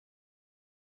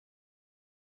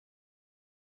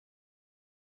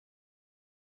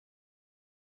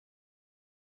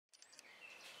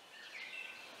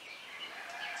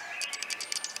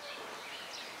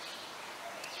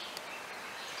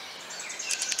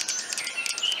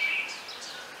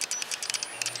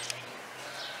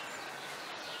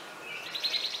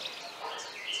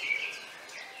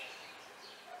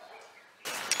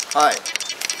Hi,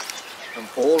 I'm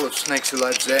Paul of Snakes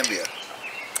Alive Zambia,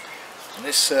 and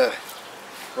this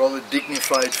rather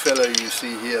dignified fellow you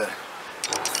see here,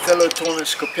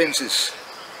 Thelotornis capensis,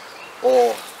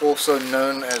 or also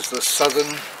known as the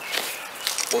southern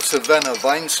or savanna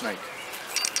vine snake.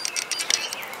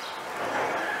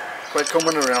 Quite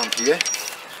common around here.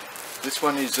 This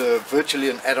one is virtually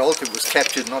an adult. It was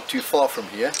captured not too far from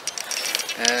here,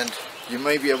 and you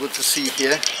may be able to see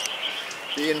here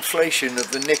the inflation of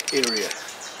the neck area.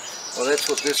 Well, that's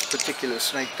what this particular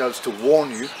snake does to warn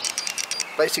you,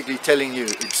 basically telling you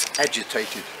it's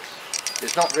agitated.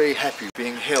 It's not very happy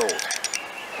being held.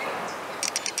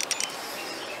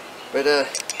 But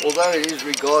although it is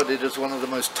regarded as one of the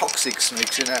most toxic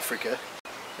snakes in Africa,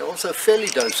 they're also fairly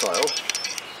docile,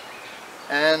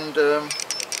 and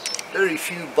very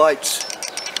few bites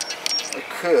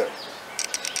occur.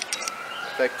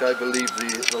 In fact, I believe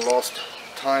the last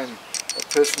time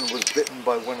a person was bitten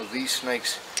by one of these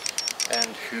snakes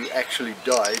and who actually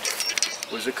died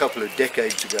was a couple of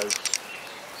decades ago.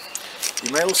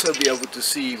 You may also be able to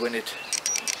see when it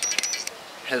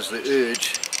has the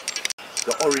urge,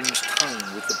 the orange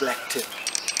tongue with the black tip.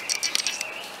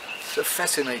 It's a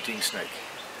fascinating snake.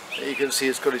 There you can see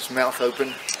it's got its mouth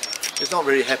open. It's not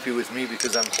very happy with me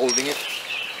because I'm holding it.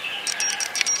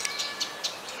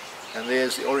 And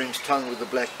there's the orange tongue with the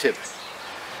black tip.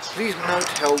 Please note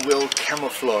how well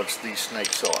camouflaged these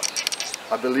snakes are.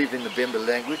 I believe in the Bemba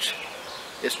language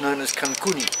it's known as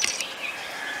kankuni,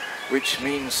 which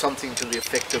means something to the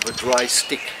effect of a dry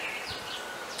stick.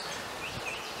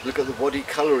 Look at the body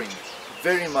colouring,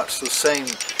 very much the same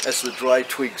as the dry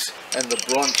twigs and the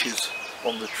branches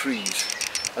on the trees.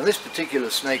 And this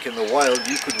particular snake in the wild,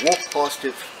 you could walk past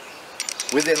it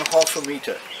within half a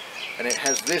metre, and it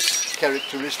has this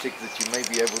characteristic that you may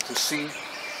be able to see,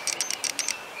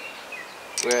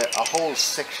 where a whole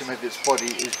section of its body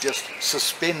is just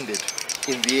suspended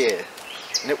in the air,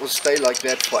 and it will stay like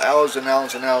that for hours and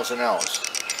hours and hours and hours.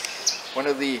 One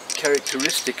of the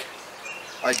characteristic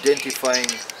identifying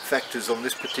factors on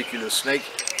this particular snake,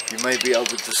 you may be able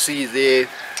to see there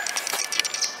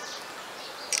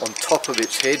on top of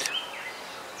its head,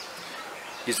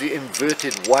 is the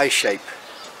inverted Y shape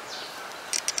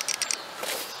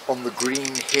on the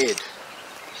green head.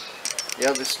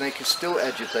 Yeah, the snake is still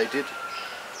agitated,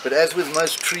 but as with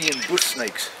most tree and bush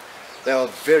snakes, they are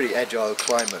very agile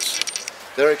climbers.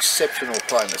 They're exceptional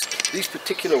climbers. These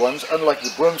particular ones, unlike the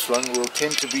boomslang, will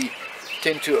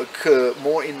tend to occur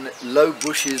more in low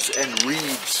bushes and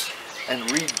reeds and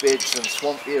reed beds and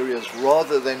swamp areas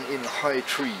rather than in high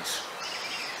trees.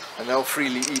 And they'll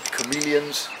freely eat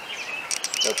chameleons.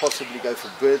 They'll possibly go for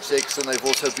birds' eggs, and they've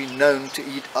also been known to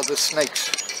eat other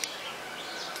snakes.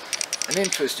 An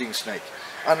interesting snake.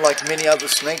 Unlike many other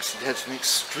snakes, it has an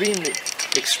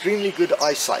extremely good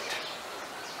eyesight.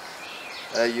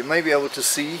 You may be able to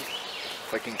see,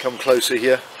 if I can come closer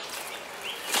here,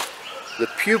 the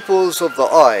pupils of the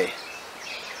eye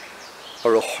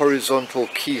are a horizontal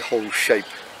keyhole shape.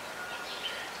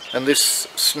 And this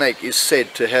snake is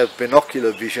said to have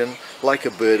binocular vision like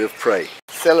a bird of prey.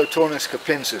 Thelotornis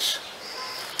capensis.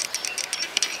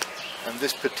 And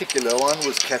this particular one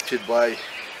was captured by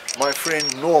my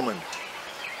friend Norman.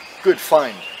 Good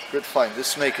find, good find. This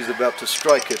snake is about to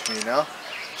strike at me now,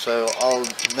 so I'll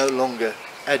no longer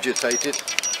agitate it.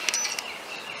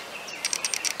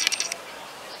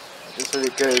 I'll just let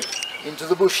it go into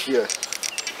the bush here.